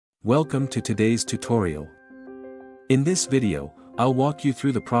Welcome to today's tutorial. In this video, I'll walk you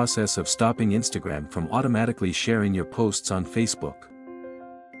through the process of stopping Instagram from automatically sharing your posts on Facebook.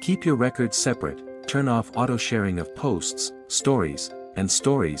 Keep your records separate, turn off auto-sharing of posts, stories, and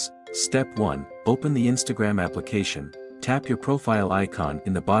stories. Step 1, open the Instagram application, tap your profile icon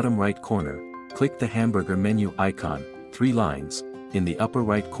in the bottom right corner, click the hamburger menu icon, 3 lines, in the upper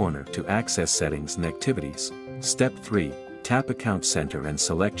right corner to access settings and activities. Step 3, tap Account Center and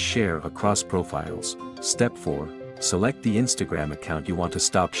select Share across profiles. Step 4, select the Instagram account you want to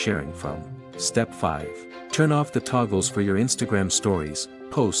stop sharing from. Step 5, turn off the toggles for your Instagram stories,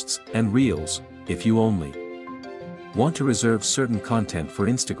 posts, and reels, if you only want to reserve certain content for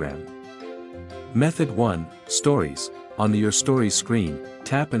Instagram. Method 1, Stories. On the Your Stories screen,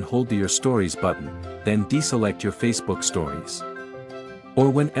 tap and hold the Your Stories button, then deselect your Facebook stories. Or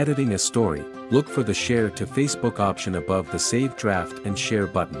when editing a story, look for the Share to Facebook option above the Save Draft and Share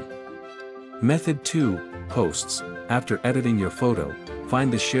button. Method 2, Posts. After editing your photo,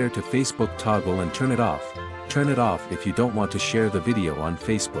 find the Share to Facebook toggle and turn it off. Turn it off if you don't want to share the video on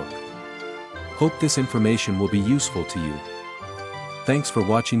Facebook. Hope this information will be useful to you. Thanks for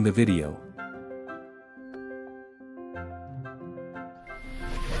watching the video.